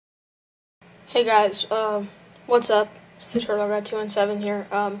Hey guys, what's up? It's the Turtle Guy 217 here.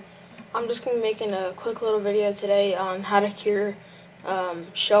 I'm just going to be making a quick little video today on how to cure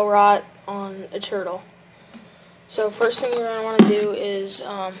shell rot on a turtle. So first thing you're going to want to do is,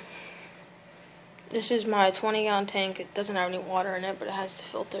 this is my 20-gallon tank. It doesn't have any water in it, but it has the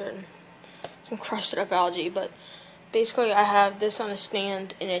filter and some crusted up algae. But basically I have this on a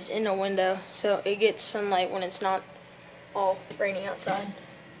stand and it's in a window, so it gets sunlight when it's not all rainy outside.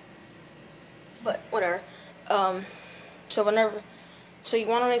 But whatever. So you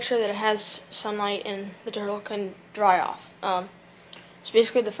want to make sure that it has sunlight and the turtle can dry off. So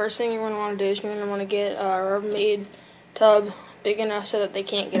basically, the first thing you're going to want to do is you're going to want to get a Rubbermaid tub big enough so that they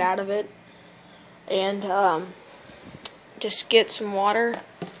can't get out of it, and just get some water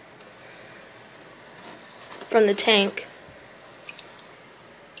from the tank.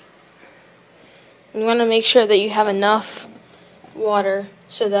 You want to make sure that you have enough water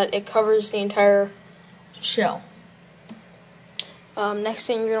so that it covers the entire shell. Next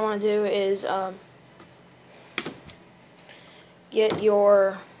thing you're going to want to do is get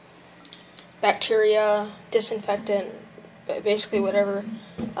your bacteria disinfectant, basically whatever.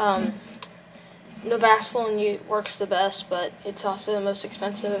 Novacilin works the best, but it's also the most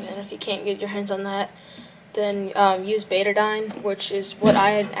expensive, and if you can't get your hands on that, then use betadine, which is what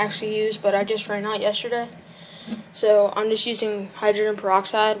I had actually used, but I just ran out yesterday. So I'm just using hydrogen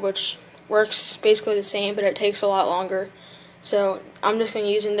peroxide, which works basically the same, but it takes a lot longer. So I'm just going to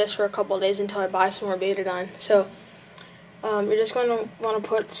be using this for a couple of days until I buy some more betadine. So you're just going to want to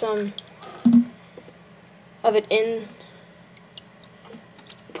put some of it in,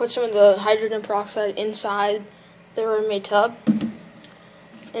 put some of the hydrogen peroxide inside the Rubbermaid tub, and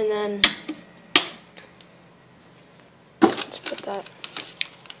then let's put that.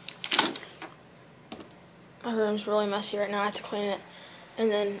 My room's really messy right now. I have to clean it. And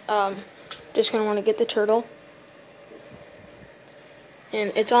then, just going to want to get the turtle.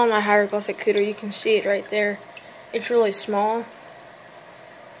 And it's on my hieroglyphic cooter. You can see it right there. It's really small.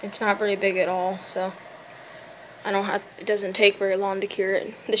 It's not very big at all. So, it doesn't take very long to cure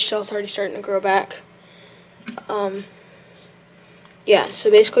it. The shell's already starting to grow back. Yeah, so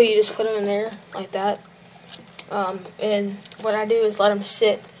basically you just put them in there like that. And what I do is let them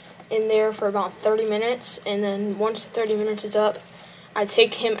sit in there for about 30 minutes, and then once the 30 minutes is up, I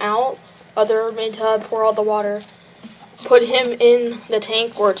take him out of the Rubbermaid tub, pour all the water, put him in the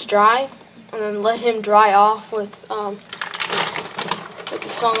tank where it's dry, and then let him dry off with the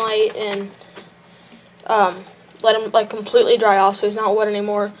sunlight, and let him completely dry off so he's not wet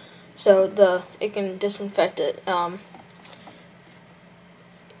anymore, so it can disinfect it.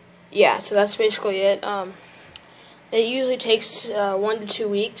 Yeah, so that's basically it. It usually takes 1 to 2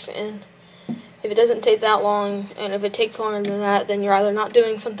 weeks, and if it doesn't take that long, and if it takes longer than that, then you're either not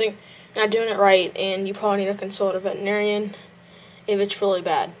doing something, not doing it right, and you probably need to consult a veterinarian if it's really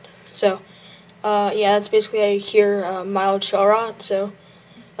bad. So, yeah, that's basically how you cure mild shell rot. So,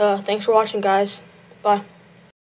 thanks for watching, guys. Bye.